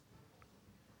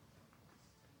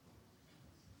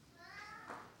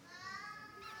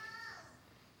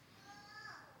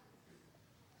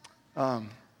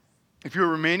If you're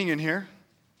remaining in here,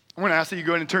 I'm going to ask that you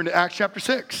go ahead and turn to Acts chapter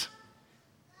 6.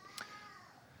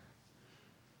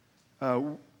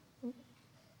 We'll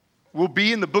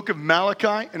be in the book of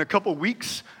Malachi in a couple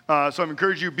weeks, so I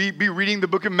encourage you to be reading the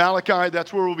book of Malachi.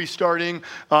 That's where we'll be starting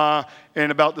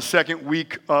in about the second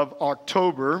week of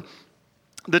October.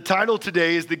 The title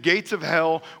today is The Gates of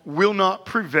Hell Will Not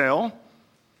Prevail.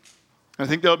 I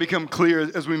think that'll become clear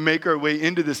as we make our way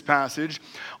into this passage.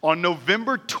 On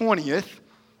November 20th,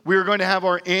 we are going to have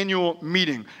our annual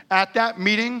meeting. At that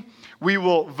meeting, we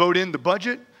will vote in the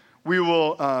budget. We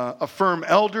will affirm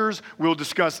elders. We'll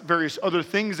discuss various other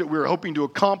things that we're hoping to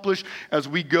accomplish as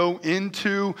we go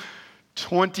into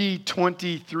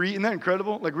 2023. Isn't that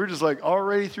incredible? We're just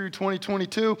already through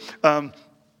 2022.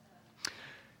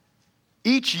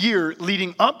 Each year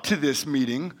leading up to this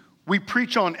meeting, we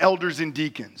preach on elders and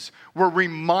deacons. We're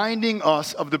reminding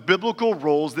us of the biblical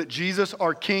roles that Jesus,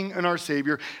 our King and our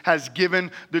Savior, has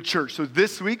given the church. So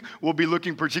this week, we'll be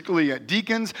looking particularly at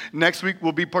deacons. Next week,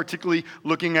 we'll be particularly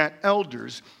looking at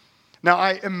elders. Now,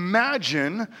 I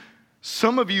imagine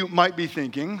some of you might be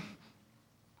thinking,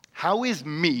 how is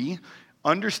me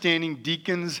understanding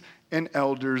deacons and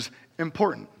elders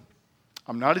important?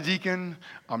 I'm not a deacon.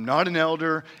 I'm not an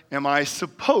elder. Am I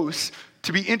supposed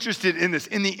to be interested in this,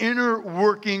 in the inner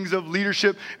workings of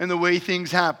leadership and the way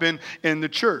things happen in the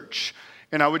church?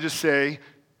 And I would just say,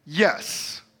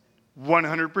 yes,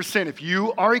 100%. If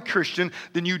you are a Christian,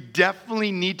 then you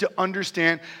definitely need to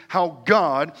understand how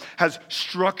God has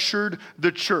structured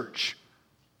the church.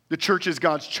 The church is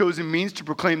God's chosen means to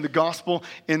proclaim the gospel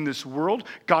in this world.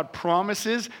 God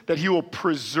promises that he will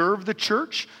preserve the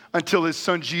church until his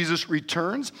son Jesus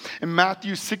returns. In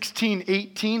Matthew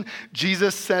 16:18,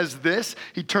 Jesus says this.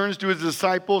 He turns to his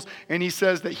disciples and he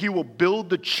says that he will build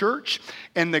the church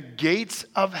and the gates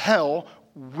of hell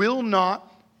will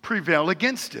not prevail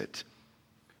against it.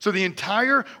 So the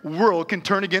entire world can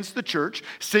turn against the church.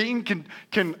 Satan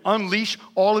can unleash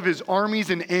all of his armies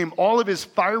and aim all of his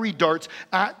fiery darts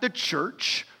at the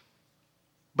church,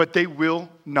 but they will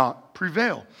not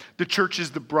prevail. The church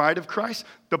is the bride of Christ,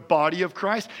 the body of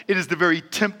Christ. It is the very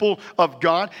temple of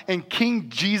God, and King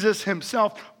Jesus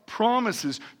himself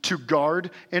promises to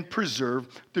guard and preserve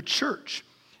the church.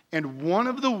 And one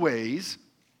of the ways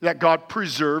that God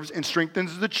preserves and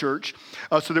strengthens the church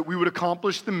so that we would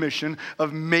accomplish the mission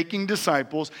of making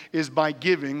disciples is by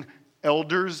giving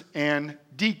elders and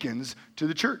deacons to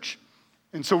the church.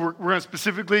 And so we're going to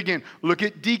specifically, again, look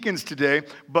at deacons today,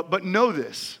 but know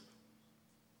this.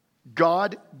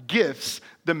 God gifts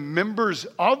the members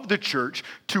of the church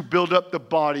to build up the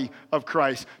body of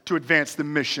Christ to advance the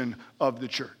mission of the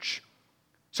church.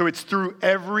 So it's through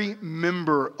every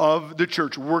member of the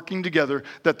church working together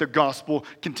that the gospel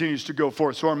continues to go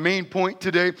forth. So our main point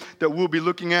today that we'll be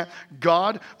looking at,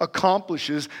 God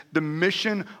accomplishes the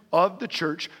mission of the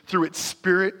church through its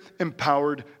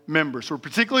spirit-empowered members. So we're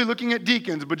particularly looking at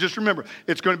deacons, but just remember,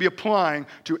 it's going to be applying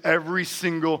to every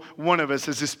single one of us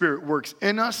as the Spirit works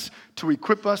in us to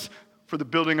equip us for the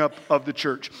building up of the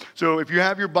church. So if you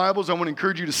have your Bibles, I want to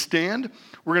encourage you to stand.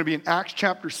 We're going to be in Acts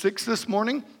chapter 6 this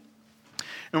morning.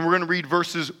 And we're going to read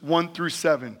verses 1 through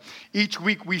 7. Each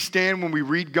week we stand when we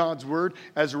read God's word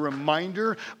as a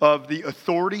reminder of the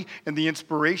authority and the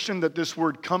inspiration that this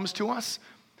word comes to us,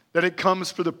 that it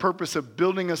comes for the purpose of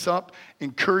building us up,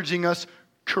 encouraging us,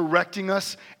 correcting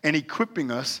us, and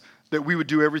equipping us that we would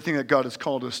do everything that God has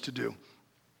called us to do.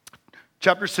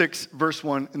 Chapter 6, verse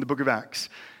 1 in the book of Acts.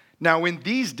 Now, in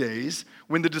these days,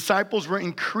 when the disciples were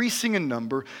increasing in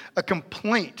number, a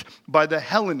complaint by the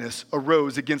Hellenists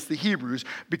arose against the Hebrews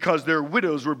because their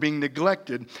widows were being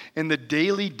neglected in the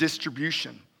daily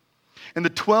distribution. And the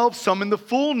 12 summoned the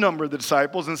full number of the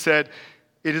disciples and said,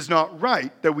 "It is not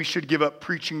right that we should give up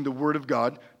preaching the word of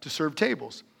God to serve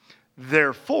tables.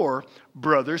 Therefore,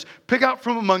 brothers, pick out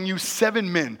from among you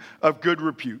 7 men of good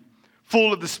repute,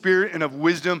 full of the Spirit and of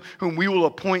wisdom, whom we will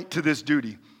appoint to this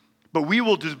duty. But we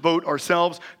will devote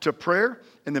ourselves to prayer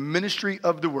and the ministry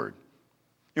of the word."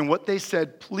 And what they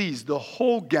said pleased the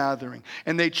whole gathering.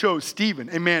 And they chose Stephen,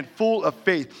 a man full of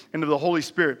faith and of the Holy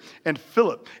Spirit, and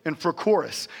Philip, and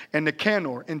Prochorus, and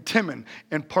Nicanor, and Timon,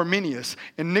 and Parmenius,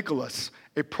 and Nicholas,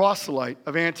 a proselyte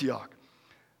of Antioch.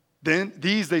 Then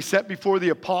these they set before the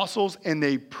apostles, and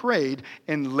they prayed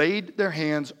and laid their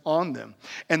hands on them.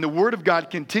 And the word of God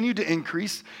continued to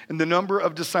increase, and the number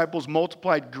of disciples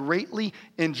multiplied greatly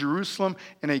in Jerusalem,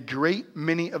 and a great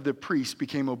many of the priests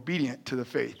became obedient to the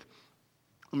faith.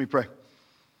 Let me pray.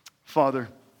 Father,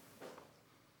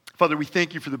 we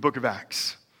thank you for the book of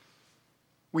Acts.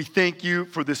 We thank you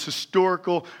for this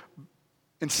historical,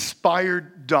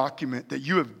 inspired document that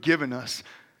you have given us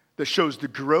that shows the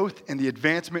growth and the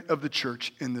advancement of the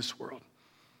church in this world.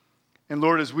 And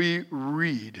Lord, as we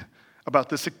read about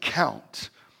this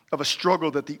account of a struggle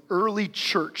that the early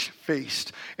church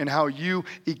faced and how you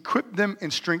equipped them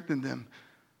and strengthened them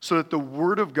so that the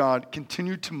word of God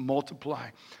continued to multiply,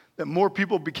 that more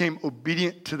people became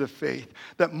obedient to the faith,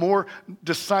 that more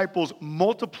disciples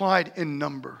multiplied in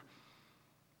number.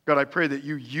 God, I pray that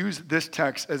you use this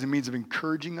text as a means of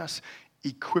encouraging us,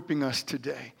 equipping us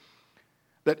today.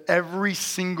 That every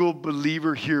single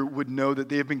believer here would know that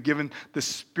they have been given the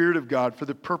Spirit of God for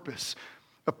the purpose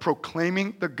of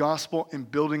proclaiming the gospel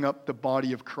and building up the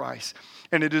body of Christ.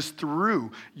 And it is through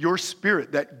your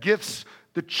Spirit that gifts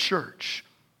the church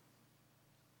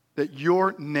that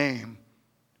your name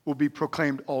will be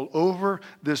proclaimed all over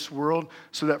this world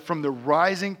so that from the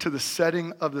rising to the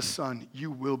setting of the sun, you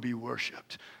will be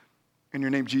worshiped. In your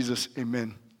name, Jesus,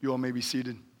 amen. You all may be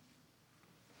seated.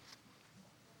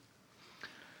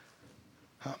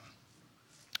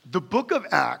 The book of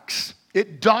Acts,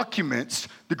 it documents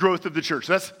the growth of the church.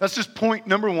 That's just point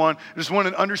number one. I just want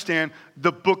to understand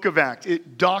the book of Acts.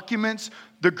 It documents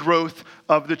the growth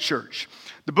of the church.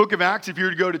 The book of Acts, if you were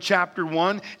to go to chapter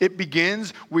 1, it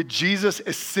begins with Jesus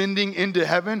ascending into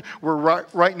heaven, where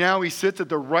right now he sits at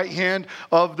the right hand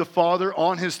of the Father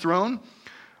on his throne.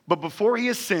 But before he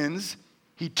ascends,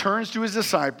 he turns to his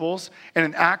disciples, and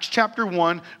in Acts chapter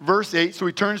 1, verse 8, so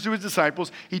he turns to his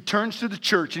disciples, he turns to the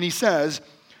church, and he says,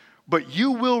 "But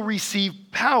you will receive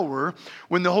power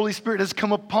when the Holy Spirit has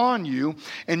come upon you,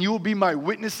 and you will be my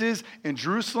witnesses in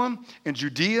Jerusalem, and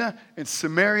Judea, and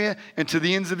Samaria, and to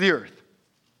the ends of the earth."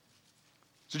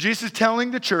 So Jesus is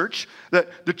telling the church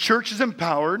that the church is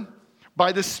empowered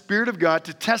by the Spirit of God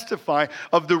to testify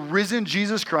of the risen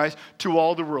Jesus Christ to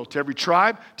all the world, to every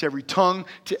tribe, to every tongue,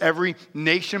 to every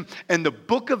nation. And the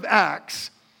book of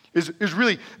Acts is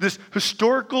really this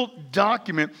historical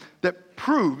document that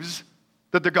proves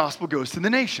that the gospel goes to the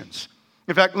nations.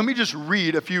 In fact, let me just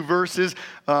read a few verses.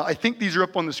 I think these are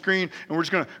up on the screen, and we're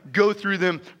just going to go through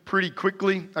them pretty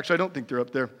quickly. Actually, I don't think they're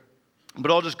up there,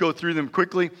 but I'll just go through them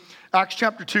quickly. Acts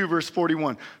chapter 2, verse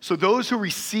 41. "So those who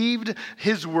received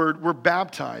his word were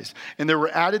baptized, and there were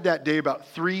added that day about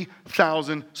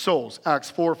 3,000 souls."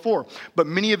 Acts 4:4. "But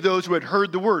many of those who had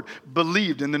heard the word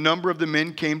believed, and the number of the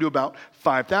men came to about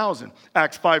 5,000.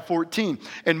 Acts 5:14.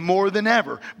 "And more than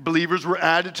ever, believers were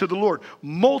added to the Lord,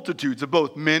 multitudes of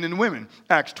both men and women."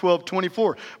 Acts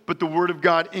 12:24. "But the word of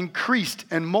God increased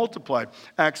and multiplied."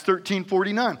 Acts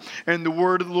 13:49. "And the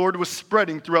word of the Lord was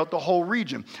spreading throughout the whole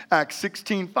region." Acts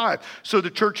 16:5. "So the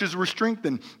churches were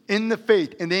strengthened in the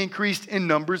faith, and they increased in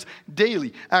numbers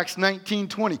daily." Acts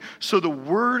 19:20. "So the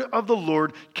word of the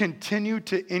Lord continued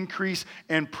to increase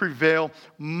and prevail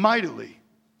mightily."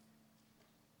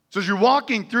 So as you're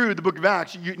walking through the book of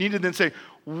Acts, you need to then say,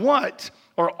 what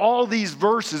are all these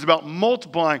verses about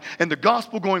multiplying and the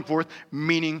gospel going forth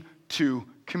meaning to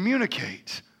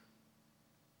communicate?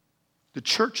 The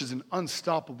church is an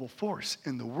unstoppable force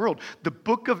in the world. The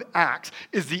book of Acts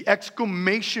is the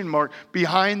exclamation mark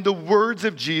behind the words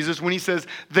of Jesus when he says,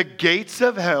 "The gates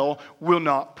of hell will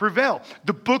not prevail."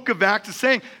 The book of Acts is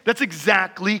saying that's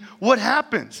exactly what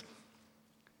happens.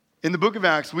 In the book of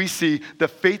Acts, we see the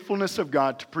faithfulness of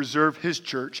God to preserve his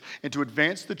church and to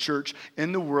advance the church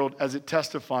in the world as it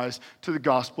testifies to the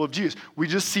gospel of Jesus. We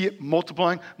just see it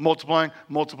multiplying, multiplying,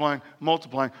 multiplying,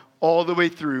 multiplying all the way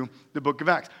through the book of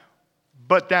Acts.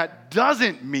 But that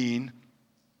doesn't mean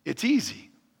it's easy.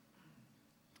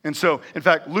 And so, in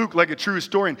fact, Luke, like a true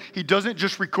historian, he doesn't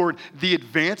just record the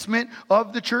advancement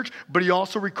of the church, but he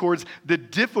also records the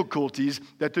difficulties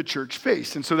that the church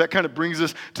faced. And so that kind of brings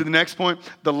us to the next point.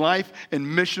 The life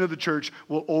and mission of the church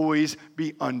will always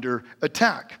be under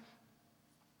attack.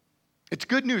 It's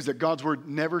good news that God's word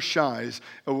never shies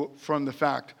from the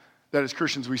fact that as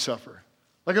Christians we suffer.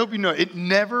 Like I hope you know, it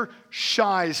never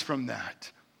shies from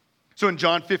that. So in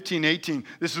John 15:18,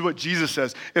 this is what Jesus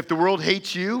says. "If the world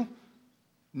hates you,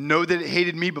 know that it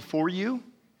hated me before you."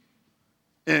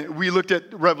 And we looked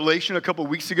at Revelation a couple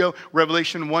weeks ago,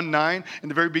 Revelation 1:9. In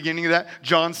the very beginning of that,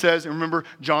 John says, and remember,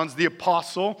 John's the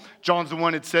apostle. John's the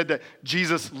one that said that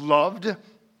Jesus loved. And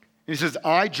he says,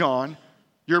 "I, John,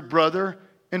 your brother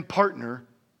and partner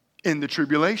in the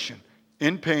tribulation,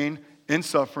 in pain, in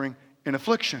suffering, in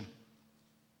affliction."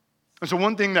 And so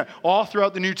one thing that all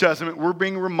throughout the New Testament we're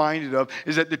being reminded of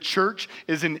is that the church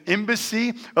is an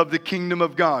embassy of the kingdom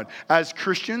of God. As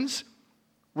Christians,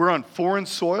 we're on foreign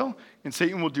soil, and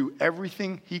Satan will do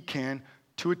everything he can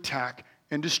to attack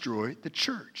and destroy the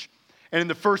church. And in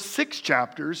the first 6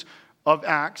 chapters of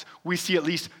Acts, we see at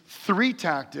least 3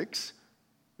 tactics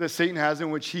that Satan has in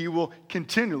which he will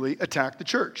continually attack the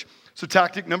church. So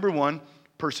tactic number 1,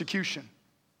 persecution.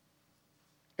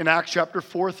 In Acts chapter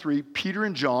 4:3, Peter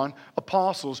and John,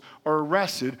 apostles, are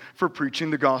arrested for preaching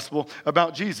the gospel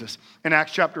about Jesus. In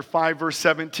Acts chapter 5, verse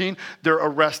 17, they're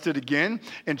arrested again.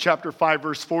 In chapter 5,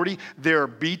 verse 40, they're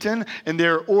beaten and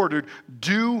they're ordered,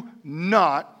 do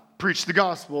not preach the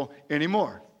gospel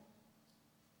anymore.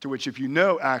 To which, if you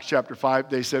know Acts chapter 5,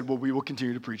 they said, well, we will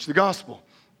continue to preach the gospel.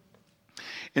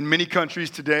 In many countries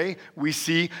today, we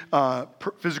see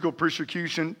physical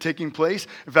persecution taking place.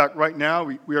 In fact, right now,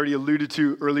 we already alluded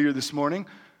to earlier this morning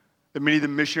that many of the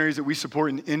missionaries that we support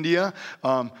in India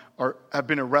have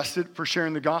been arrested for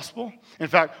sharing the gospel. In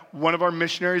fact, one of our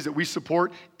missionaries that we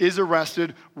support is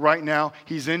arrested right now.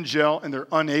 He's in jail, and they're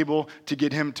unable to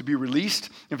get him to be released.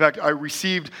 In fact, I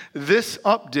received this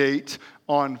update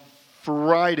on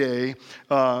Friday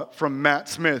from Matt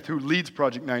Smith, who leads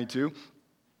Project 92.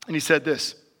 And he said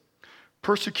this,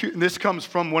 and this comes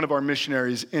from one of our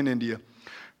missionaries in India.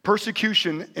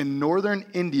 Persecution in northern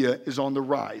India is on the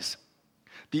rise.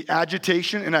 The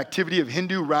agitation and activity of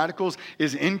Hindu radicals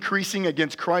is increasing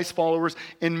against Christ followers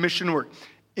in mission work.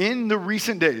 In the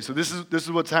recent days, so this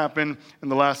is what's happened in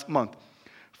the last month,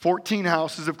 14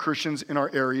 houses of Christians in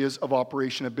our areas of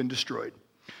operation have been destroyed.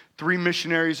 3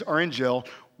 missionaries are in jail.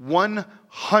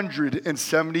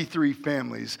 173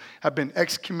 families have been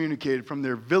excommunicated from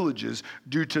their villages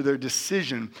due to their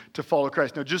decision to follow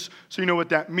Christ. Now, just so you know what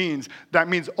that means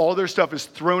all their stuff is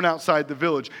thrown outside the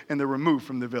village and they're removed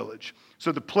from the village.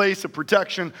 So the place of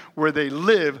protection where they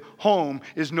live, home,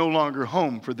 is no longer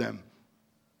home for them.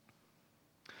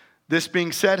 This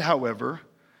being said, however,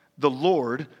 the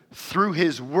Lord, through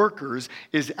his workers,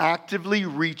 is actively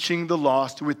reaching the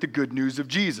lost with the good news of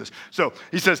Jesus. So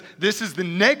he says, this is the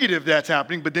negative that's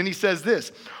happening, but then he says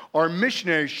this. Our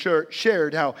missionaries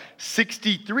shared how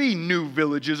 63 new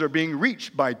villages are being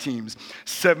reached by teams.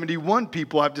 71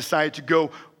 people have decided to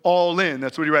go all in,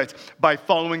 that's what he writes, by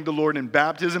following the Lord in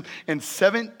baptism, and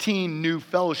 17 new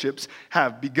fellowships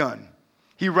have begun.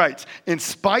 He writes, in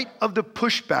spite of the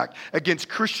pushback against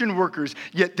Christian workers,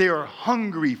 yet they are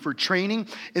hungry for training.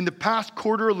 In the past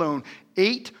quarter alone,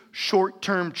 8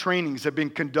 short-term trainings have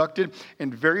been conducted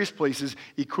in various places,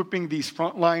 equipping these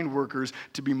frontline workers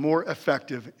to be more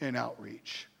effective in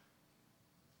outreach.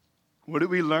 What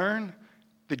did we learn?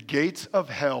 The gates of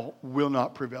hell will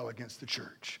not prevail against the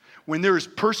church. When there is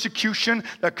persecution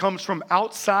that comes from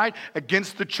outside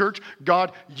against the church,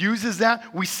 God uses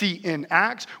that. We see in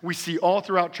Acts, we see all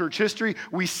throughout church history,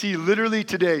 we see literally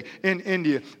today in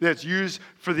India that's used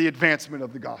for the advancement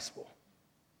of the gospel.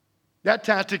 That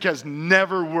tactic has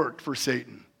never worked for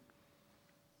Satan.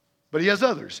 But he has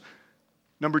others.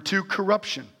 Number 2,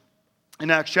 corruption. In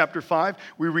Acts chapter 5,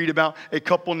 we read about a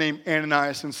couple named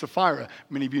Ananias and Sapphira.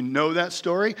 Many of you know that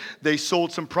story. They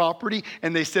sold some property,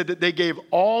 and they said that they gave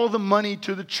all the money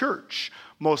to the church.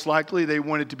 Most likely, they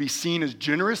wanted to be seen as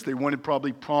generous. They wanted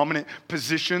probably prominent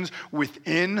positions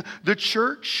within the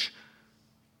church.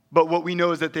 But what we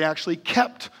know is that they actually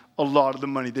kept a lot of the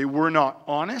money. They were not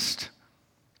honest.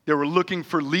 They were looking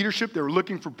for leadership. They were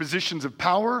looking for positions of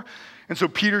power. And so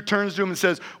Peter turns to him and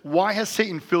says, why has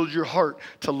Satan filled your heart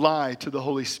to lie to the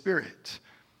Holy Spirit?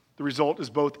 The result is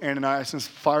both Ananias and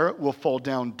Sapphira will fall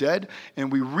down dead.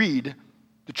 And we read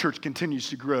the church continues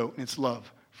to grow in its love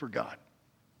for God.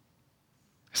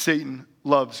 Satan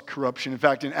loves corruption. In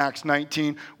fact, in Acts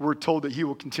 19, we're told that he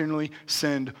will continually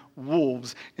send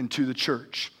wolves into the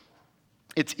church.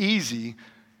 It's easy.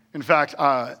 In fact,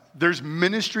 there's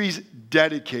ministries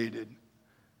dedicated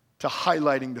to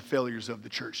highlighting the failures of the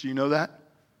church. Do you know that?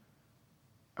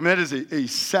 I mean, that is a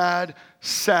sad,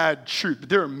 sad truth. But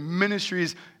there are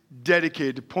ministries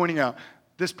dedicated to pointing out,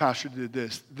 this pastor did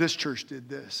this church did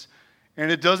this.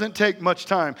 And it doesn't take much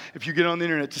time if you get on the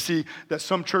internet to see that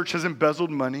some church has embezzled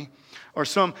money or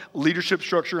some leadership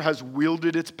structure has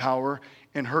wielded its power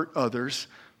and hurt others.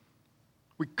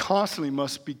 We constantly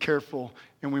must be careful,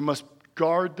 and we must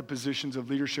guard the positions of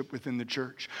leadership within the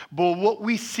church. But what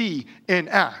we see in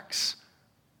Acts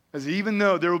is even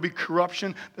though there will be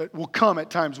corruption that will come at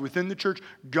times within the church,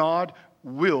 God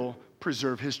will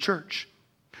preserve his church.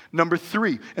 Number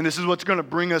 3, and this is what's going to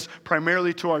bring us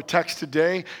primarily to our text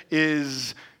today,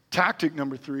 is tactic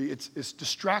number 3. It's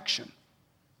distraction.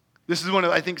 This is one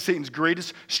of, I think, Satan's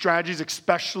greatest strategies,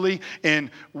 especially in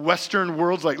Western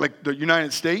worlds like the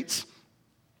United States.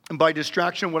 And by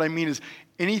distraction, what I mean is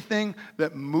anything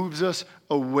that moves us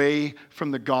away from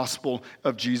the gospel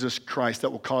of Jesus Christ that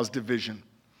will cause division.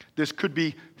 This could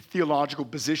be theological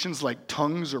positions like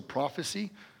tongues or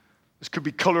prophecy. This could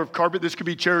be color of carpet. This could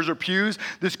be chairs or pews.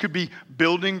 This could be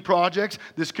building projects.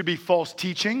 This could be false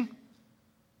teaching,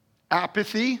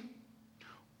 apathy,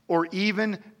 or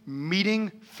even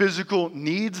meeting physical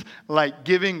needs like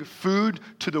giving food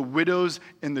to the widows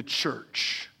in the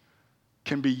church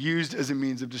can be used as a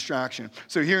means of distraction.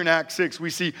 So here in Acts 6, we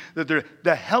see that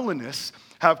the Hellenists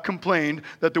have complained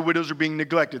that the widows are being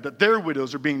neglected, that their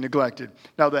widows are being neglected.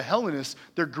 Now the Hellenists,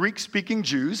 they're Greek-speaking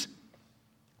Jews.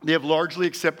 They have largely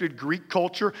accepted Greek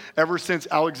culture ever since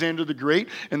Alexander the Great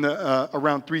in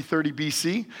around 330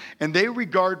 BC. And they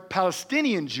regard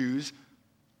Palestinian Jews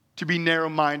to be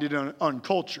narrow-minded and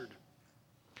uncultured.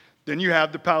 Then you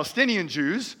have the Palestinian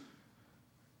Jews,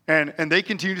 and they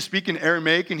continue to speak in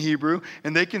Aramaic and Hebrew,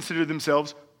 and they consider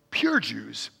themselves pure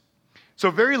Jews.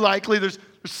 So very likely there's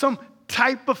some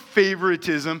type of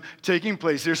favoritism taking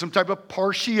place. There's some type of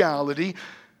partiality.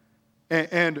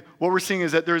 And what we're seeing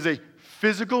is that there's a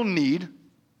physical need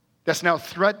that's now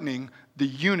threatening the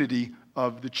unity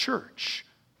of the church.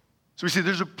 So we see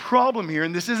there's a problem here,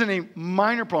 and this isn't a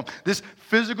minor problem. This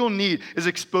physical need is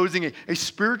exposing a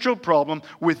spiritual problem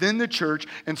within the church,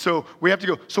 and so we have to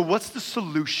go, so what's the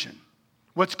solution?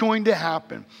 What's going to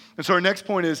happen? And so our next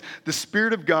point is the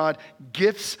Spirit of God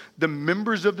gifts the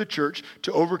members of the church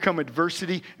to overcome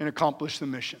adversity and accomplish the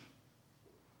mission.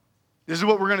 This is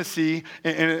what we're going to see,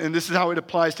 and this is how it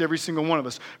applies to every single one of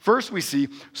us. First, we see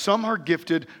some are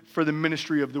gifted for the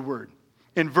ministry of the word.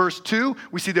 In verse 2,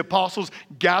 we see the apostles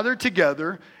gathered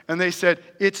together, and they said,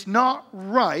 it's not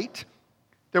right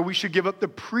that we should give up the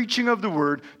preaching of the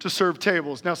word to serve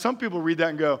tables. Now, some people read that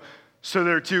and go, so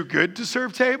they're too good to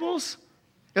serve tables?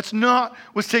 That's not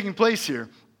what's taking place here.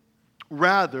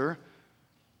 Rather,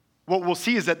 what we'll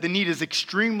see is that the need is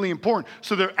extremely important.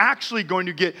 So they're actually going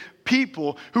to get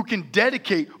people who can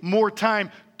dedicate more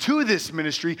time to this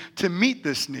ministry to meet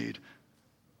this need.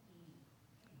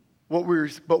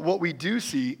 But what we do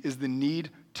see is the need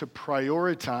to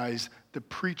prioritize the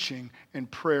preaching and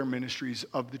prayer ministries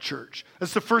of the church.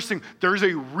 That's the first thing. There is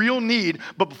a real need,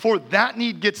 but before that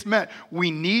need gets met, we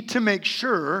need to make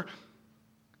sure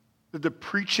that the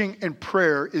preaching and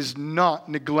prayer is not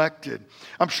neglected.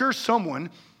 I'm sure someone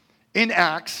in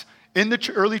Acts, in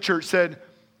the early church said,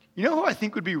 you know who I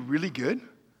think would be really good?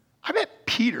 I bet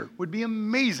Peter would be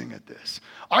amazing at this.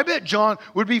 I bet John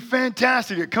would be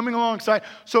fantastic at coming alongside.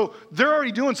 So they're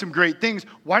already doing some great things.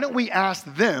 Why don't we ask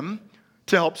them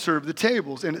to help serve the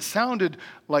tables? And it sounded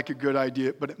like a good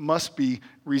idea, but it must be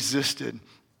resisted.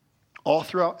 All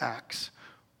throughout Acts,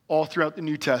 all throughout the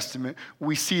New Testament,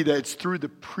 we see that it's through the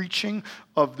preaching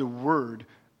of the word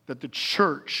that the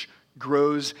church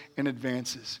grows and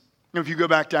advances. Now, if you go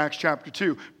back to Acts chapter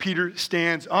 2, Peter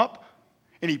stands up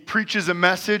and he preaches a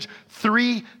message.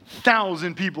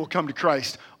 3,000 people come to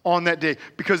Christ on that day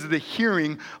because of the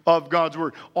hearing of God's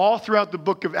word. All throughout the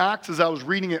book of Acts, as I was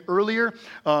reading it earlier,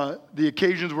 the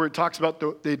occasions where it talks about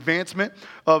the advancement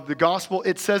of the gospel,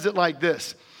 it says it like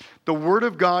this. The word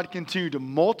of God continued to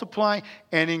multiply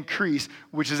and increase,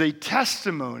 which is a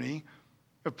testimony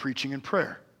of preaching and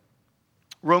prayer.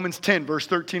 Romans 10, verse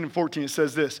 13 and 14, it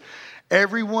says this.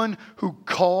 Everyone who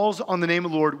calls on the name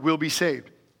of the Lord will be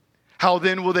saved. How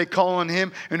then will they call on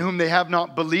him in whom they have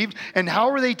not believed? And how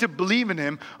are they to believe in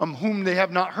him whom they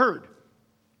have not heard?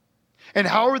 And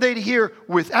how are they to hear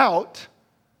without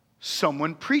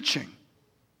someone preaching?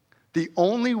 The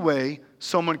only way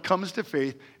someone comes to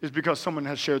faith is because someone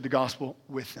has shared the gospel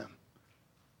with them.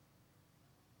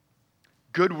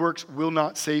 Good works will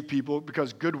not save people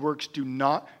because good works do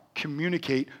not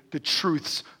communicate the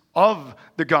truths of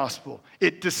the gospel.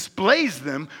 It displays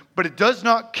them, but it does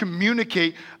not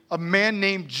communicate a man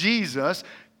named Jesus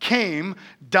came,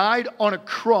 died on a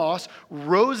cross,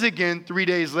 rose again 3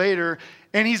 days later,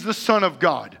 and he's the Son of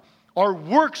God. Our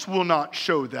works will not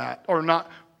show that or not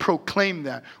proclaim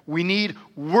that. We need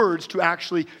words to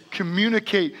actually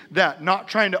communicate that. Not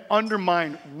trying to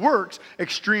undermine works,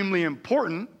 extremely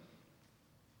important,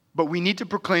 but we need to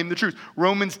proclaim the truth.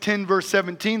 Romans 10 verse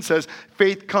 17 says,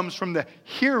 faith comes from the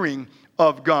hearing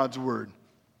of God's word.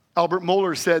 Albert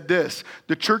Mohler said this,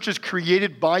 the church is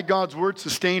created by God's word,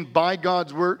 sustained by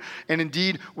God's word, and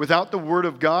indeed, without the word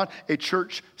of God, a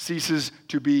church ceases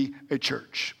to be a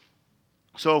church.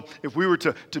 So if we were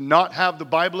to not have the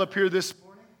Bible up here this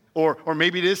morning, or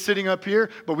maybe it is sitting up here,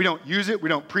 but we don't use it, we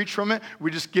don't preach from it,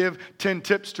 we just give 10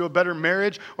 tips to a better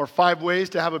marriage or 5 ways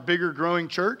to have a bigger growing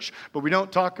church, but we don't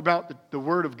talk about the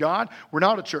word of God, we're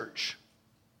not a church.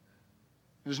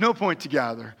 There's no point to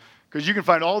gather. Because you can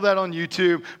find all that on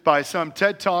YouTube by some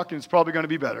TED Talk, and it's probably going to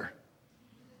be better.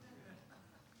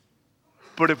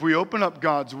 But if we open up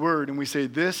God's word and we say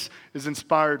this is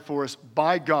inspired for us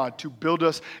by God to build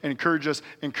us and encourage us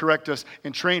and correct us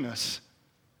and train us,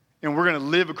 and we're going to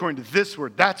live according to this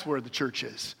word, that's where the church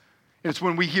is. And it's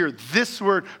when we hear this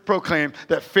word proclaimed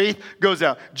that faith goes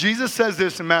out. Jesus says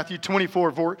this in Matthew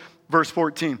 24, verse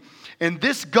 14. And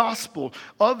this gospel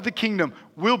of the kingdom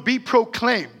will be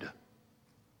proclaimed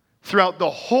throughout the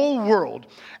whole world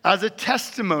as a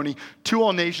testimony to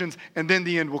all nations, and then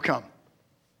the end will come.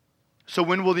 So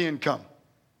when will the end come?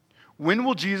 When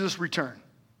will Jesus return?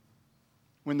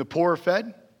 When the poor are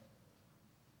fed?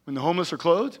 When the homeless are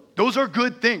clothed? Those are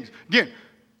good things. Again,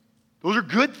 those are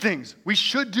good things. We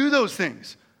should do those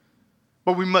things.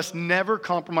 But we must never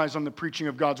compromise on the preaching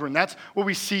of God's word. And that's what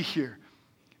we see here.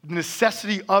 The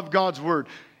necessity of God's word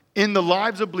in the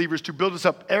lives of believers to build us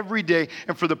up every day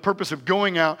and for the purpose of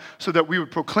going out so that we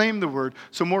would proclaim the word,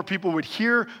 so more people would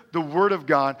hear the word of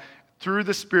God through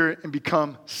the Spirit and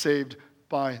become saved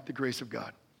by the grace of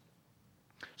God.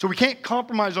 So we can't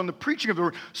compromise on the preaching of the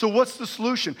word. So what's the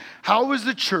solution? How is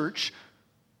the church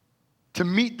to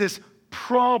meet this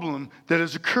problem that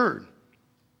has occurred?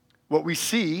 What we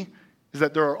see is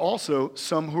that there are also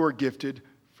some who are gifted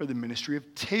for the ministry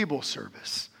of table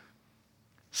service.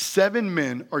 7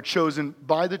 men are chosen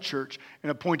by the church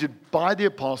and appointed by the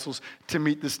apostles to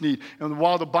meet this need. And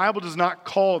while the Bible does not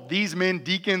call these men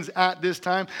deacons at this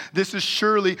time, this is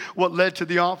surely what led to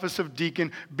the office of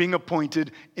deacon being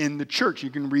appointed in the church. You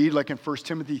can read like in 1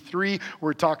 Timothy 3,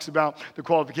 where it talks about the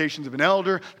qualifications of an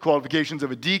elder, the qualifications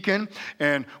of a deacon.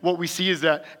 And what we see is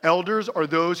that elders are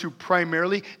those who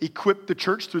primarily equip the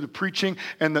church through the preaching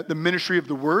and the ministry of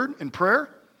the word and prayer.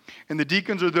 And the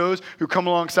deacons are those who come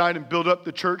alongside and build up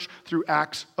the church through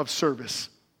acts of service.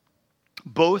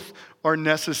 Both are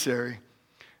necessary.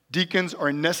 Deacons are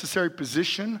a necessary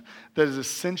position that is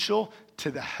essential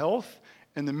to the health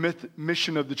and the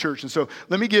mission of the church. And so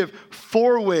let me give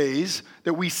 4 ways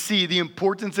that we see the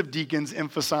importance of deacons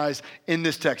emphasized in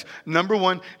this text. Number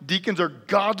 1, deacons are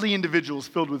godly individuals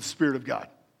filled with the Spirit of God.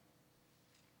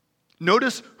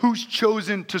 Notice who's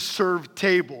chosen to serve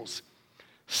tables.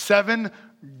 7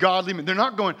 godly men. They're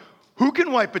not going, who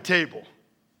can wipe a table?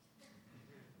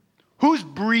 Who's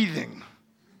breathing?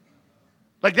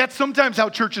 Like that's sometimes how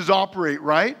churches operate,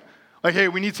 right? Like, hey,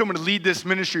 we need someone to lead this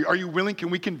ministry. Are you willing?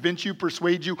 Can we convince you,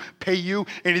 persuade you, pay you,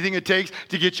 anything it takes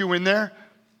to get you in there?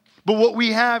 But what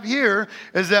we have here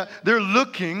is that they're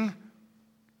looking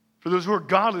for those who are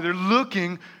godly. They're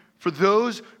looking for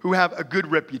those who have a good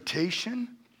reputation,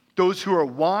 those who are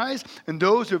wise, and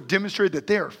those who have demonstrated that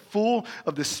they are full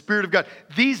of the Spirit of God.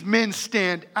 These men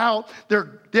stand out.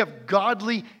 They have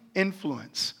godly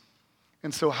influence.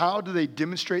 And so how do they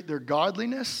demonstrate their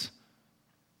godliness?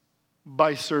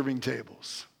 By serving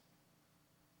tables.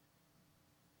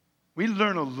 We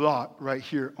learn a lot right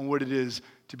here on what it is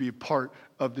to be a part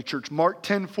of the church. Mark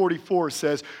 10:44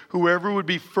 says, whoever would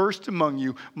be first among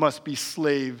you must be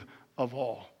slave of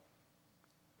all.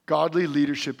 Godly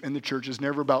leadership in the church is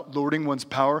never about lording one's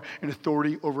power and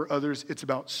authority over others. It's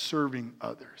about serving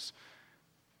others.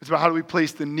 It's about how do we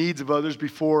place the needs of others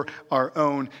before our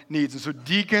own needs. And so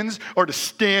deacons are to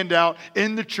stand out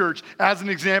in the church as an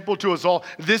example to us all.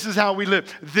 This is how we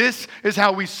live. This is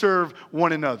how we serve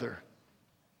one another.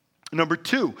 Number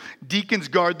 2, deacons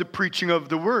guard the preaching of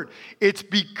the word. It's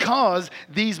because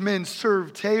these men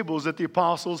serve tables that the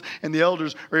apostles and the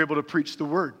elders are able to preach the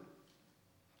word.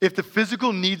 If the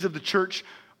physical needs of the church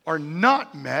are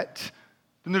not met,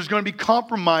 then there's going to be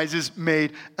compromises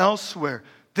made elsewhere.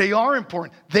 They are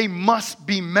important. They must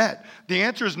be met. The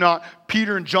answer is not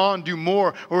Peter and John do more,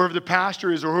 or whoever the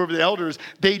pastor is, or whoever the elder is.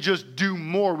 They just do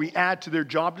more. We add to their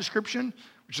job description,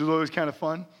 which is always kind of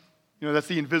fun. You know, that's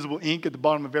the invisible ink at the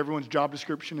bottom of everyone's job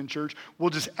description in church. We'll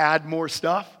just add more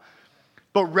stuff.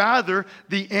 But rather,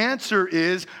 the answer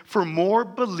is for more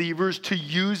believers to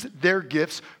use their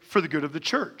gifts for the good of the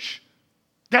church.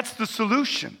 That's the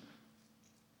solution.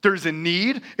 There's a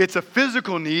need. It's a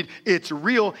physical need. It's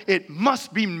real. It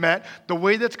must be met. The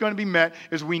way that's going to be met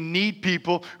is we need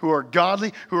people who are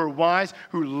godly, who are wise,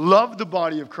 who love the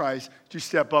body of Christ to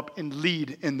step up and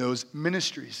lead in those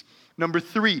ministries. Number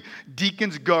 3,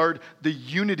 deacons guard the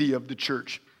unity of the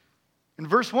church. In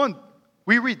verse 1,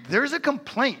 we read, there's a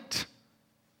complaint.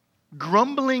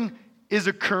 Grumbling is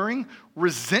occurring.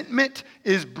 Resentment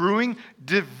is brewing.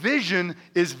 Division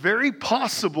is very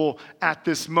possible at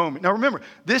this moment. Now remember,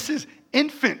 this is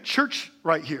infant church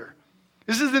right here.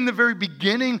 This is in the very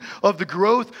beginning of the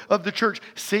growth of the church.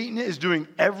 Satan is doing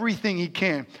everything he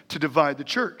can to divide the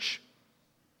church.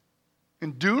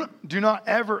 And do not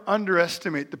ever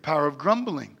underestimate the power of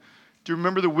grumbling. Do you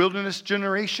remember the wilderness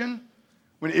generation?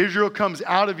 When Israel comes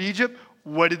out of Egypt,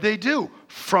 what did they do?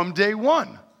 From day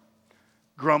one.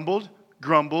 Grumbled,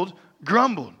 grumbled,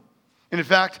 grumbled. And in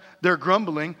fact, their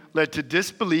grumbling led to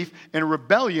disbelief and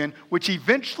rebellion, which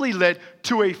eventually led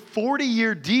to a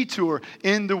 40-year detour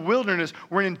in the wilderness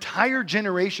where an entire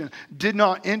generation did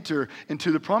not enter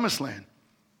into the promised land.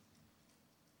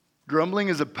 Grumbling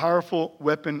is a powerful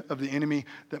weapon of the enemy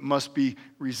that must be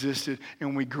resisted. And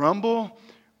when we grumble,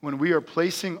 when we are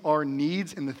placing our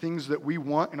needs and the things that we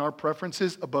want and our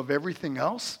preferences above everything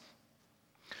else,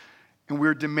 and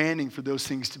we're demanding for those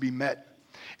things to be met.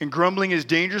 And grumbling is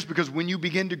dangerous because when you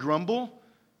begin to grumble,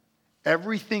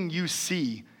 everything you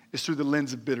see is through the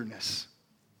lens of bitterness.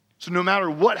 So no matter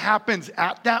what happens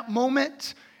at that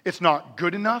moment, it's not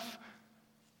good enough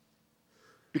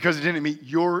because it didn't meet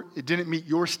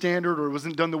your standard, or it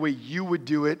wasn't done the way you would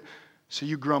do it. So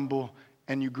you grumble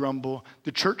and you grumble.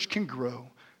 The church can grow.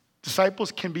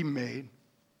 Disciples can be made.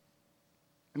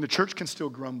 And the church can still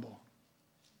grumble.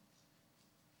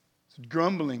 So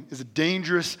grumbling is a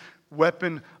dangerous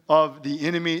weapon of the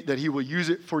enemy, that he will use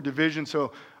it for division.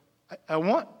 So I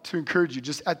want to encourage you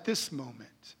just at this moment.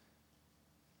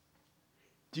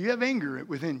 Do you have anger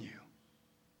within you?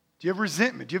 Do you have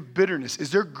resentment? Do you have bitterness?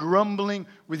 Is there grumbling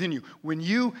within you? When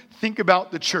you think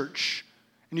about the church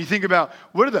and you think about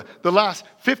what are the last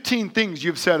 15 things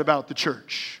you've said about the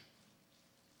church?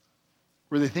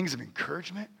 Were they things of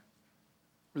encouragement?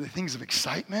 Were they things of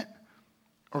excitement?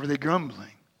 Or were they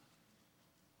grumbling?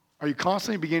 Are you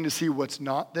constantly beginning to see what's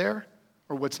not there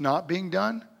or what's not being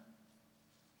done?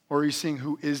 Or are you seeing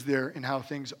who is there and how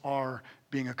things are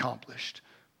being accomplished?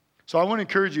 So I want to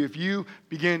encourage you, if you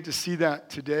begin to see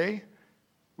that today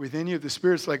within you, if the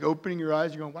Spirit's like opening your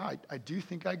eyes, you're going, wow, I do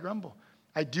think I grumble.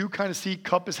 I do kind of see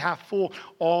cup is half full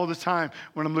all the time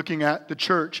when I'm looking at the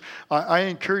church. I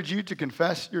encourage you to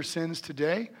confess your sins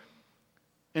today.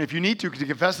 And if you need to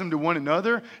confess them to one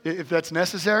another, if that's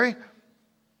necessary.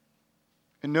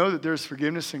 And know that there's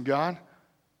forgiveness in God,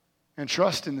 and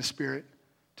trust in the Spirit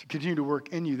to continue to work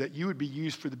in you, that you would be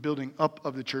used for the building up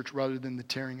of the church rather than the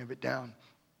tearing of it down.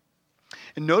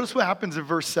 And notice what happens in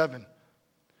verse 7.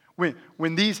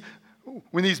 When these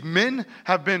men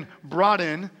have been brought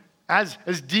in as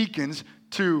deacons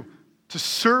to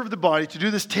serve the body, to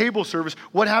do this table service,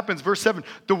 what happens? Verse 7,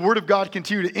 the word of God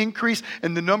continued to increase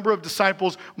and the number of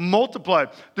disciples multiplied.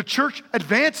 The church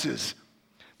advances.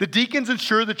 The deacons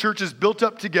ensure the church is built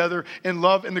up together in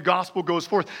love and the gospel goes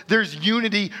forth. There's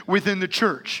unity within the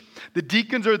church. The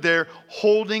deacons are there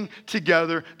holding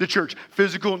together the church.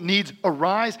 Physical needs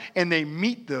arise and they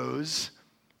meet those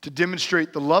to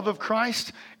demonstrate the love of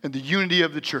Christ and the unity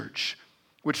of the church.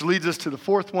 Which leads us to the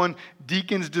fourth one,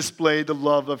 deacons display the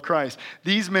love of Christ.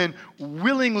 These men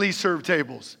willingly serve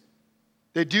tables.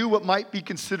 They do what might be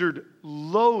considered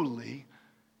lowly,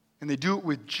 and they do it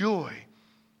with joy.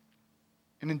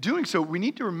 And in doing so, we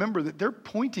need to remember that they're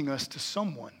pointing us to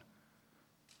someone.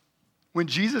 When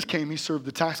Jesus came, he served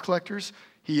the tax collectors.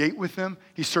 He ate with them.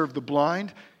 He served the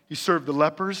blind. He served the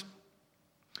lepers.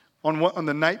 On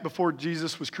the night before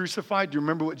Jesus was crucified, do you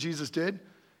remember what Jesus did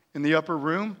in the upper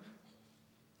room?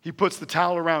 He puts the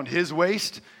towel around his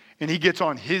waist, and he gets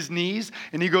on his knees,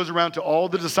 and he goes around to all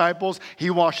the disciples. He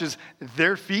washes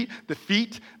their feet, the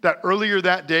feet that earlier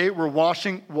that day were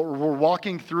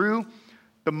walking through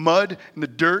the mud and the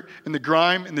dirt and the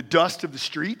grime and the dust of the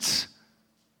streets.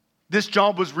 This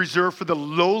job was reserved for the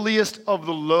lowliest of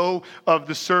the low of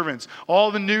the servants. All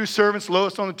the new servants,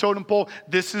 lowest on the totem pole,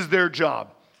 this is their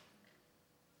job.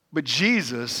 But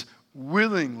Jesus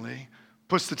willingly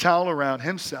puts the towel around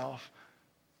himself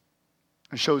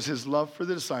and shows his love for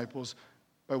the disciples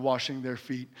by washing their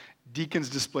feet. Deacons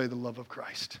display the love of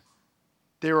Christ.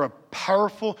 They are a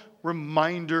powerful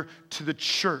reminder to the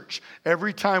church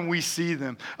every time we see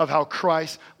them of how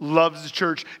Christ loves the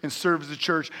church and serves the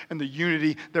church and the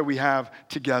unity that we have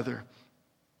together.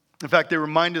 In fact, they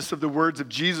remind us of the words of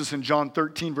Jesus in John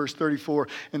 13, verse 34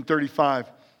 and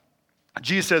 35.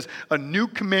 Jesus says, a new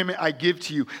commandment I give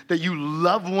to you, that you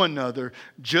love one another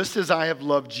just as I have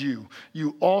loved you.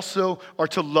 You also are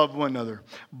to love one another.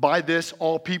 By this,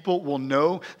 all people will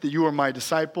know that you are my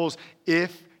disciples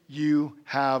if you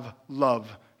have love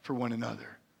for one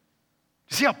another.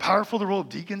 You see how powerful the role of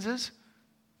deacons is?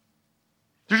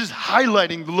 They're just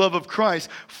highlighting the love of Christ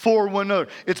for one another.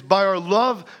 It's by our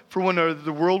love for one another that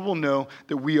the world will know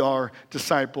that we are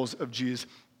disciples of Jesus.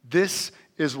 This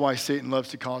is why Satan loves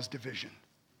to cause division.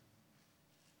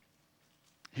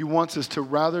 He wants us to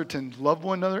rather to love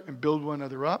one another and build one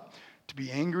another up, to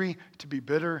be angry, to be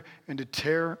bitter, and to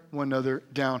tear one another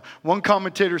down. One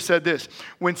commentator said this,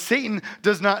 when Satan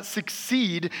does not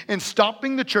succeed in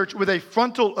stopping the church with a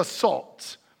frontal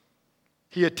assault,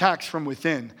 he attacks from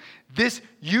within. This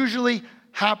usually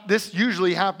this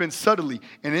usually happens subtly.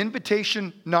 An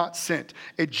invitation not sent,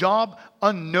 a job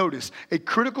unnoticed, a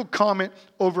critical comment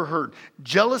overheard,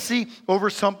 jealousy over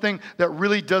something that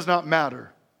really does not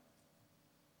matter.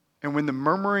 And when the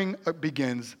murmuring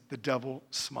begins, the devil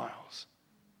smiles.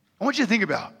 I want you to think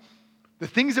about the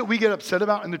things that we get upset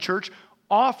about in the church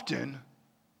often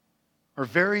are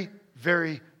very,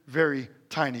 very, very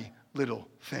tiny little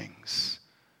things.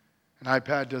 An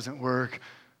iPad doesn't work.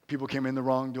 People came in the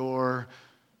wrong door.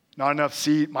 Not enough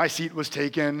seat. My seat was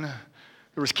taken.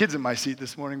 There was kids in my seat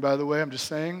this morning, by the way. I'm just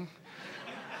saying.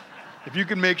 If you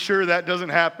can make sure that doesn't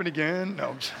happen again.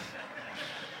 No.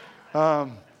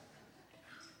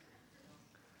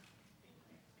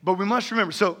 But we must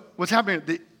remember, so what's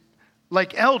happening,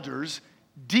 like elders,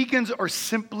 deacons are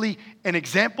simply an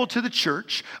example to the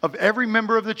church, of every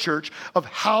member of the church, of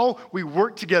how we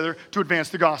work together to advance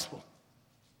the gospel.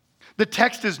 The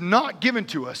text is not given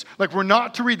to us. Like, we're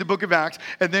not to read the book of Acts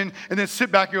and then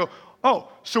sit back and go, oh,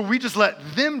 so we just let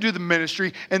them do the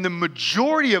ministry, and the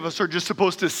majority of us are just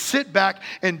supposed to sit back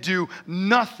and do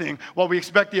nothing while we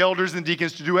expect the elders and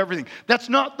deacons to do everything. That's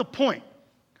not the point.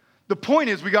 The point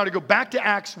is we got to go back to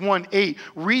Acts 1:8,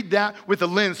 read that with a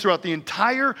lens throughout the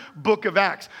entire book of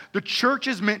Acts. The church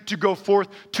is meant to go forth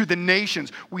to the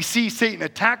nations. We see Satan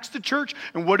attacks the church,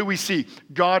 and what do we see?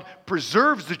 God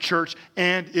preserves the church,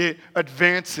 and it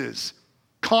advances.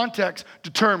 Context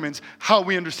determines how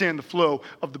we understand the flow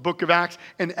of the book of Acts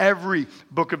and every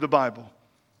book of the Bible.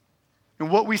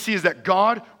 And what we see is that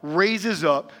God raises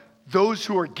up those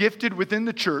who are gifted within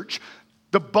the church,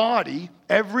 the body,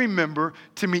 every member,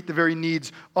 to meet the very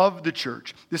needs of the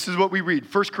church. This is what we read,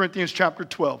 1 Corinthians chapter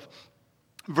 12,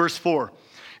 verse 4.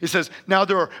 It says, now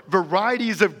there are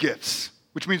varieties of gifts,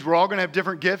 which means we're all going to have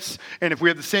different gifts. And if we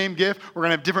have the same gift, we're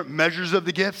going to have different measures of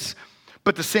the gifts,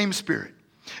 but the same Spirit.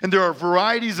 And there are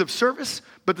varieties of service,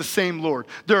 but the same Lord.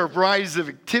 There are varieties of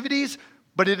activities,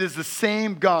 but it is the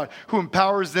same God who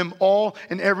empowers them all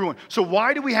and everyone. So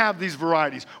why do we have these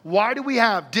varieties? Why do we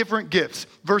have different gifts?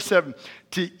 Verse 7,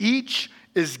 to each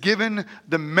is given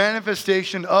the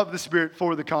manifestation of the Spirit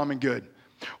for the common good.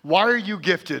 Why are you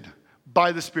gifted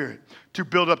by the Spirit? To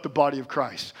build up the body of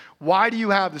Christ. Why do you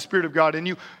have the Spirit of God in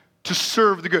you? To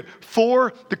serve the good,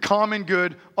 for the common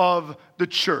good of the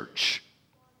church.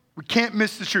 We can't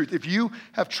miss the truth. If you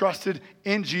have trusted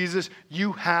in Jesus,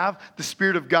 you have the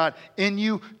Spirit of God in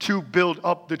you to build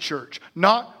up the church.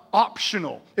 Not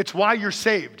optional. It's why you're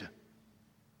saved.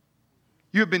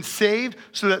 You have been saved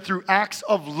so that through acts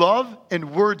of love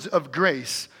and words of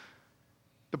grace,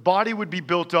 the body would be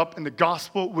built up and the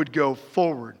gospel would go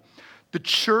forward. The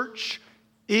church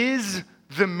is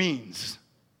the means.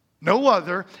 No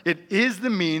other. It is the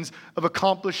means of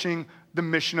accomplishing the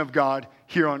mission of God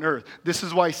here on earth. This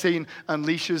is why Satan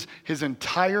unleashes his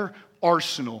entire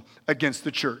arsenal against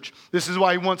the church. This is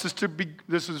why he wants us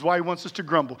to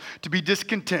grumble, to be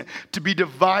discontent, to be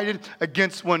divided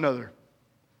against one another.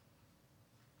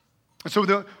 And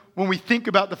so when we think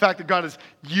about the fact that God has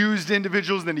used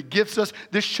individuals and then he gifts us,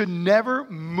 this should never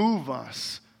move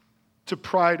us to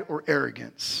pride or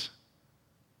arrogance.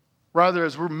 Rather,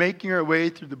 as we're making our way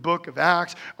through the book of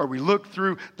Acts, or we look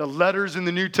through the letters in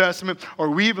the New Testament, or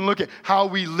we even look at how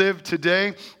we live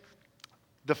today,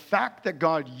 the fact that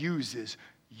God uses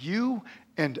you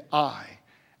and I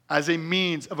as a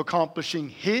means of accomplishing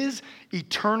his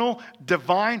eternal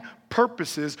divine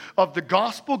purposes of the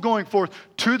gospel going forth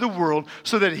to the world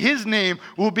so that his name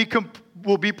will be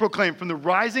proclaimed from the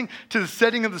rising to the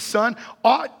setting of the sun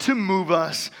ought to move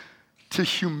us to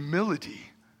humility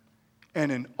and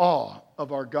in awe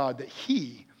of our God, that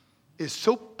he is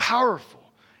so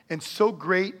powerful and so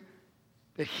great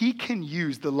that he can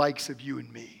use the likes of you and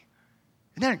me.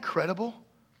 Isn't that incredible?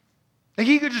 Like,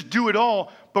 he could just do it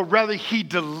all, but rather he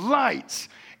delights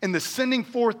in the sending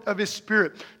forth of his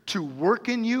Spirit to work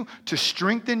in you, to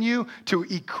strengthen you, to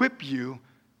equip you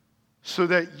so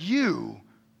that you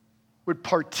would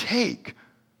partake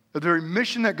of the very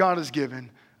mission that God has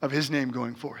given of his name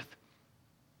going forth.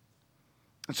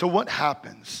 And so what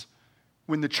happens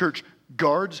when the church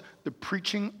guards the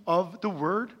preaching of the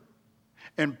word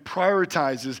and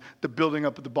prioritizes the building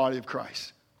up of the body of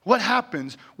Christ? What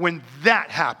happens when that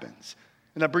happens?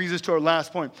 And that brings us to our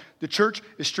last point. The church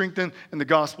is strengthened and the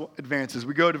gospel advances.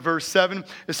 We go to verse 7.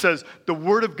 It says, the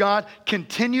word of God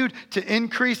continued to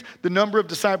increase. The number of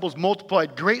disciples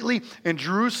multiplied greatly in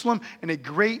Jerusalem, and a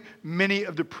great many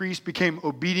of the priests became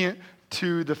obedient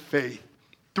to the faith.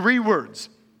 3 words: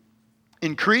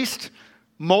 increased,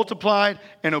 multiplied,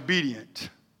 and obedient.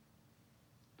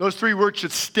 Those 3 words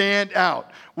should stand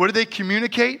out. What do they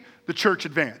communicate? The church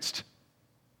advanced.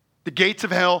 The gates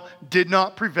of hell did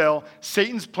not prevail.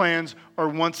 Satan's plans are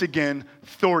once again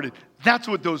thwarted. That's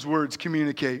what those words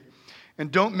communicate.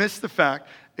 And don't miss the fact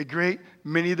a great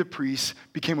many of the priests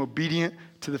became obedient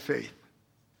to the faith.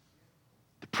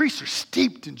 The priests are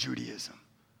steeped in Judaism.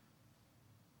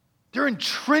 They're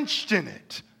entrenched in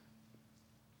it.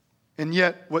 And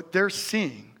yet, what they're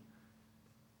seeing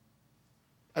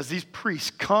as these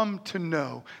priests come to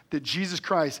know that Jesus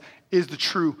Christ is the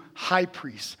true high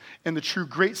priest and the true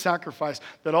great sacrifice,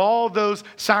 that all those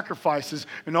sacrifices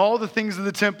and all the things of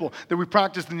the temple that we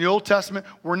practiced in the Old Testament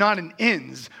were not an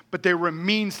ends, but they were a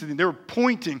means to them. They were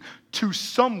pointing to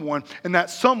someone, and that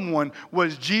someone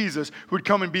was Jesus, who would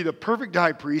come and be the perfect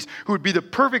high priest, who would be the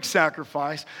perfect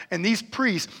sacrifice. And these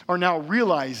priests are now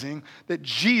realizing that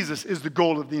Jesus is the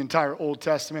goal of the entire Old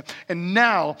Testament. And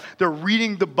now they're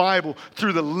reading the Bible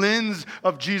through the lens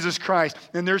of Jesus Christ,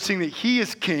 and they're seeing that he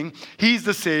is king, he's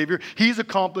the Savior, he's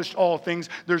accomplished all things.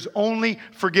 There's only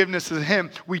forgiveness in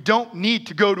him. We don't need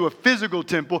to go to a physical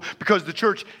temple because the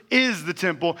church is the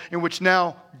temple in which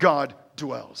now God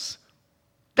dwells.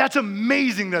 That's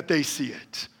amazing that they see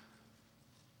it.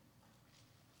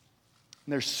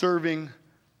 And they're serving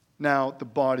now the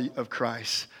body of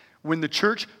Christ. When the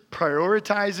church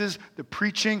prioritizes the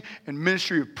preaching and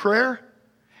ministry of prayer,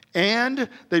 and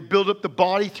they build up the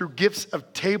body through gifts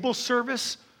of table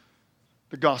service,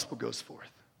 the gospel goes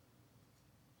forth.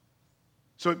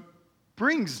 So it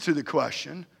brings to the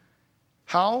question,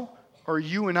 how are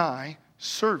you and I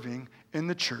serving in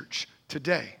the church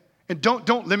today? And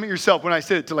don't limit yourself when I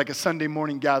say it to like a Sunday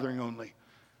morning gathering only.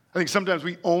 I think sometimes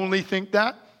we only think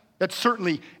that. That's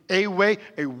certainly a way,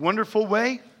 a wonderful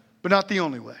way, but not the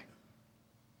only way.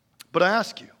 But I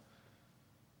ask you,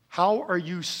 how are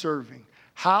you serving?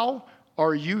 How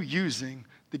are you using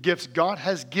the gifts God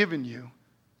has given you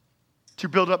to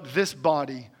build up this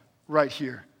body right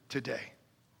here today?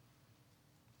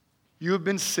 You have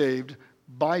been saved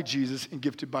by Jesus and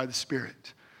gifted by the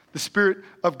Spirit. The Spirit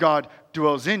of God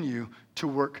dwells in you to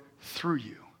work through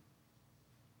you.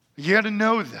 You got to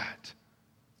know that.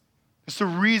 It's the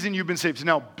reason you've been saved. So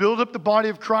now build up the body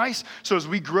of Christ so as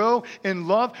we grow in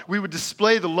love, we would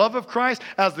display the love of Christ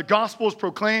as the gospel is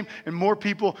proclaimed and more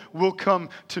people will come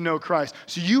to know Christ.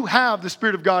 So you have the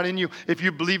Spirit of God in you if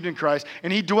you believed in Christ,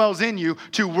 and he dwells in you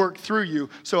to work through you.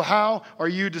 So how are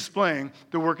you displaying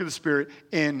the work of the Spirit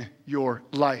in your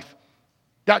life?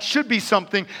 That should be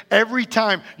something every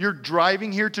time you're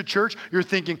driving here to church, you're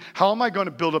thinking, how am I going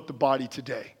to build up the body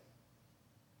today?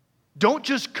 Don't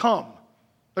just come.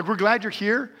 Like, we're glad you're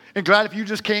here and glad if you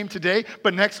just came today,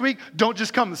 but next week, don't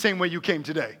just come the same way you came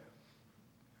today.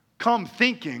 Come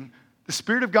thinking, the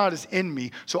Spirit of God is in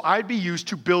me, so I'd be used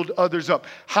to build others up.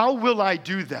 How will I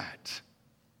do that?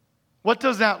 What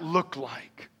does that look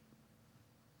like?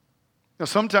 Now,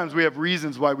 sometimes we have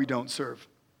reasons why we don't serve.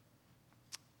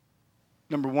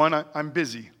 Number one, I'm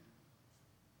busy.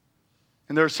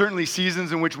 And there are certainly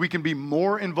seasons in which we can be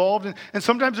more involved, and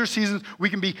sometimes there are seasons we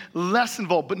can be less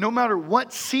involved. But no matter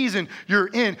what season you're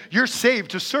in, you're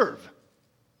saved to serve.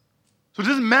 So it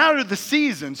doesn't matter the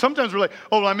season. Sometimes we're like,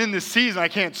 oh, well, I'm in this season, I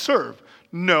can't serve.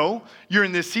 No, you're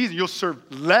in this season, you'll serve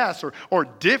less or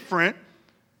different,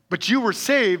 but you were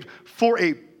saved for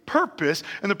a purpose,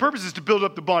 and the purpose is to build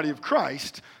up the body of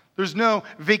Christ. There's no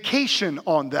vacation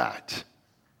on that.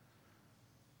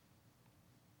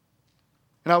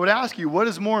 And I would ask you, what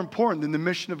is more important than the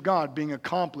mission of God being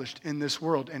accomplished in this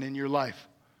world and in your life?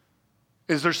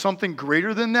 Is there something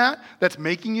greater than that that's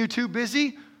making you too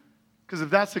busy? Because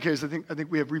if that's the case, I think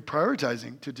we have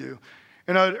reprioritizing to do.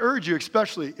 And I would urge you,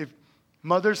 especially if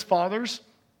mothers, fathers,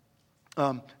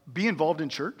 be involved in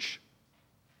church.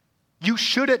 You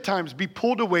should at times be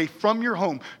pulled away from your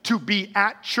home to be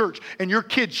at church, and your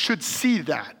kids should see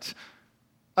that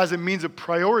as a means of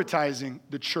prioritizing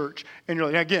the church. And you're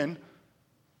like, again,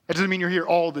 that doesn't mean you're here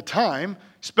all the time,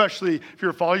 especially if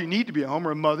you're a father, you need to be at home,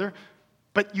 or a mother.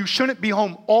 But you shouldn't be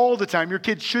home all the time. Your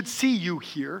kids should see you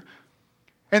here,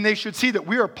 and they should see that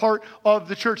we are part of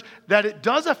the church, that it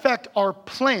does affect our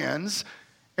plans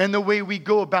and the way we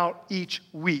go about each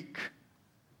week.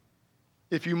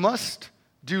 If you must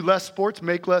do less sports,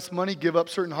 make less money, give up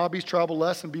certain hobbies, travel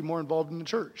less, and be more involved in the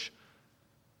church.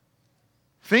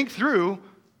 Think through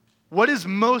what is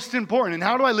most important, and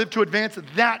how do I live to advance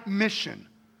that mission?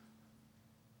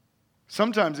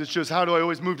 Sometimes it's just, how do I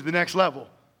always move to the next level?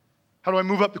 How do I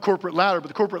move up the corporate ladder? But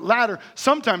the corporate ladder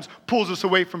sometimes pulls us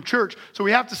away from church. So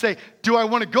we have to say, do I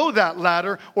want to go that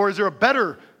ladder, or is there a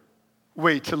better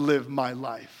way to live my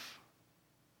life?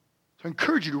 So I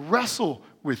encourage you to wrestle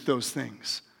with those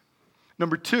things.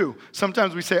 Number two,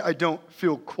 sometimes we say, I don't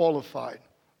feel qualified.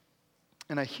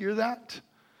 And I hear that.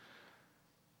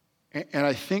 And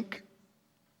I think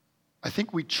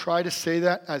we try to say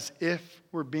that as if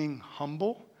we're being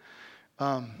humble,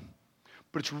 but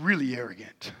it's really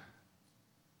arrogant.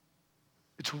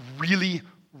 It's really,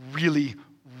 really,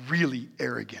 really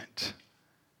arrogant.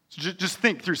 So just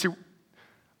think through. See,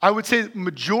 I would say the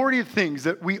majority of things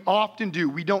that we often do,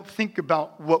 we don't think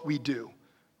about what we do.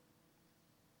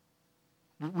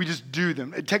 We just do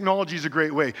them. And technology is a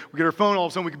great way. We get our phone, all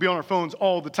of a sudden we can be on our phones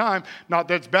all the time. Not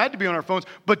that it's bad to be on our phones,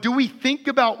 but do we think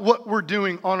about what we're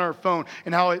doing on our phone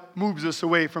and how it moves us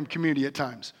away from community at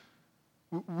times?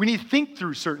 We need to think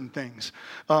through certain things.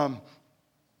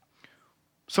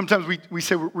 Sometimes we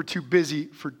say we're too busy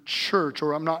for church,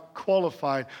 or I'm not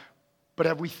qualified, but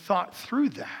have we thought through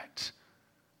that?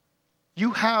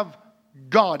 You have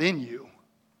God in you.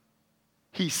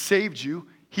 He saved you.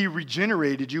 He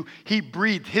regenerated you. He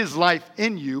breathed his life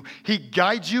in you. He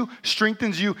guides you,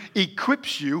 strengthens you,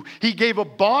 equips you. He gave a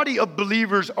body of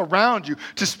believers around you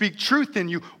to speak truth in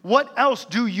you. What else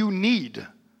do you need?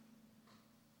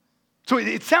 So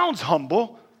it sounds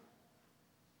humble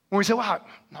when we say, well, I'm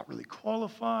not really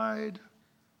qualified.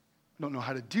 I don't know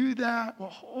how to do that. Well,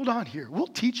 hold on here. We'll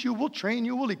teach you. We'll train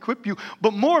you. We'll equip you.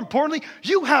 But more importantly,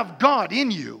 you have God in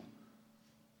you.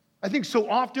 I think so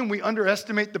often we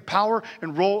underestimate the power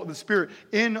and role of the Spirit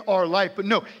in our life. But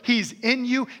no, he's in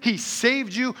you. He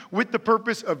saved you with the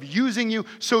purpose of using you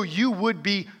so you would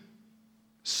be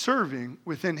serving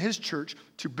within his church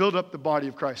to build up the body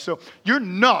of Christ. So you're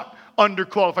not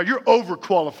underqualified. You're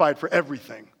overqualified for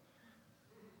everything.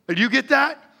 Do you get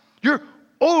that? You're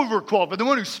overqualified. The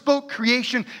one who spoke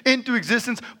creation into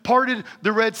existence, parted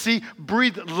the Red Sea,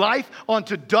 breathed life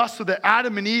onto dust so that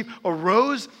Adam and Eve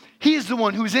arose. He's the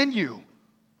one who's in you.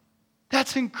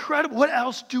 That's incredible. What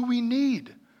else do we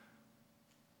need?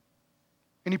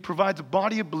 And he provides a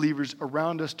body of believers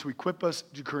around us to equip us,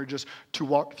 to encourage us, to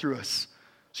walk through us.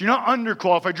 So you're not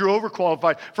underqualified, you're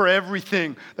overqualified for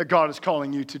everything that God is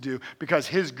calling you to do, because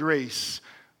his grace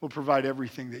will provide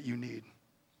everything that you need.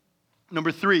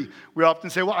 Number 3, we often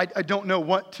say, well, I don't know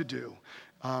what to do.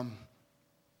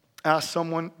 Ask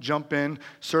someone, jump in,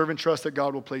 serve and trust that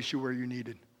God will place you where you're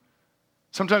needed.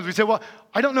 Sometimes we say, well,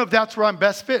 I don't know if that's where I'm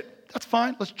best fit. That's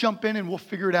fine. Let's jump in and we'll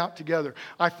figure it out together.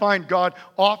 I find God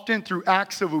often through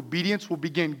acts of obedience will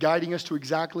begin guiding us to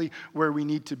exactly where we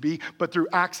need to be. But through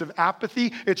acts of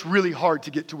apathy, it's really hard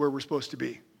to get to where we're supposed to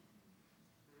be. Does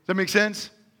that make sense?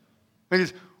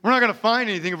 Because we're not going to find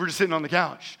anything if we're just sitting on the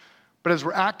couch. But as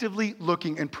we're actively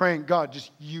looking and praying, God,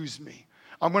 just use me.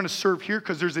 I'm going to serve here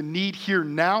because there's a need here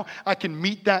now. I can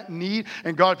meet that need.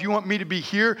 And God, if you want me to be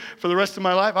here for the rest of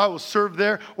my life, I will serve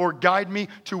there, or guide me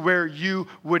to where you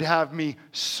would have me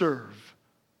serve.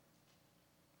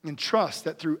 And trust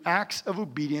that through acts of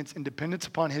obedience and dependence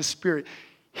upon his Spirit,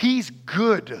 he's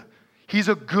good. He's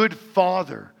a good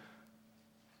Father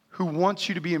who wants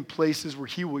you to be in places where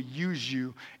he will use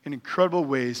you in incredible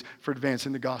ways for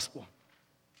advancing the gospel.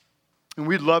 And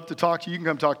we'd love to talk to you. You can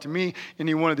come talk to me,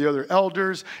 any one of the other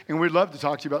elders, and we'd love to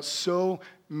talk to you about so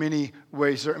many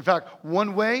ways. In fact,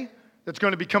 one way that's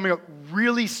going to be coming up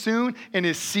really soon and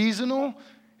is seasonal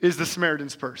is the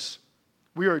Samaritan's Purse.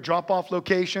 We are a drop-off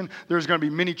location. There's going to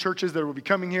be many churches that will be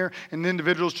coming here and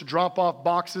individuals to drop off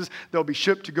boxes. They'll be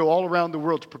shipped to go all around the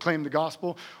world to proclaim the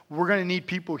gospel. We're going to need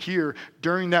people here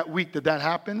during that week that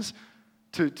happens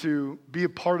to be a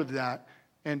part of that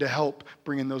and to help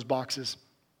bring in those boxes.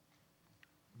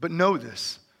 But know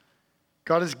this,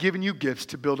 God has given you gifts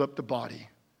to build up the body.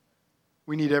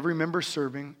 We need every member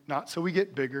serving, not so we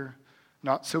get bigger,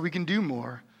 not so we can do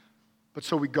more, but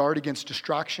so we guard against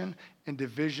distraction and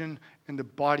division, and the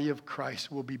body of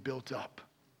Christ will be built up.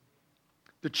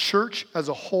 The church as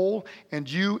a whole and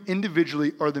you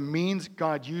individually are the means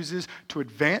God uses to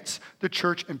advance the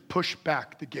church and push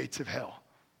back the gates of hell.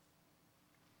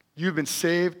 You've been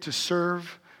saved to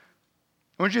serve.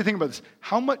 I want you to think about this.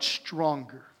 How much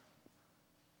stronger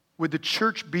would the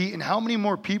church be, and how many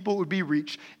more people would be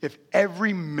reached if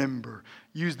every member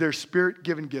used their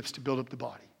Spirit-given gifts to build up the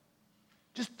body?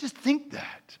 Just think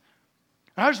that.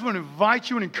 And I just want to invite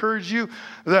you and encourage you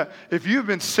that if you've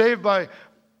been saved by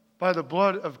the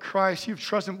blood of Christ, you've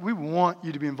trusted him, we want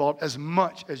you to be involved as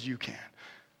much as you can.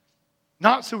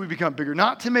 Not so we become bigger,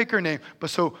 not to make our name,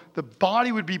 but so the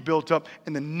body would be built up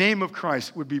and the name of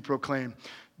Christ would be proclaimed.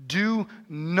 Do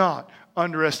not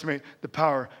underestimate the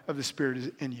power of the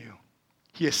Spirit in you.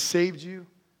 He has saved you,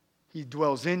 he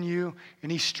dwells in you,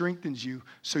 and he strengthens you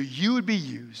so you would be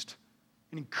used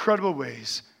in incredible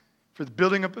ways for the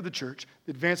building up of the church,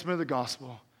 the advancement of the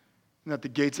gospel, and that the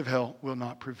gates of hell will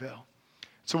not prevail.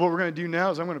 So what we're going to do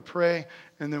now is I'm going to pray,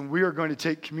 and then we are going to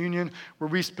take communion where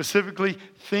we specifically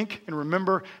think and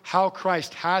remember how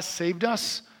Christ has saved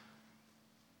us,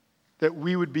 that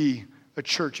we would be a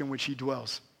church in which he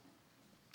dwells.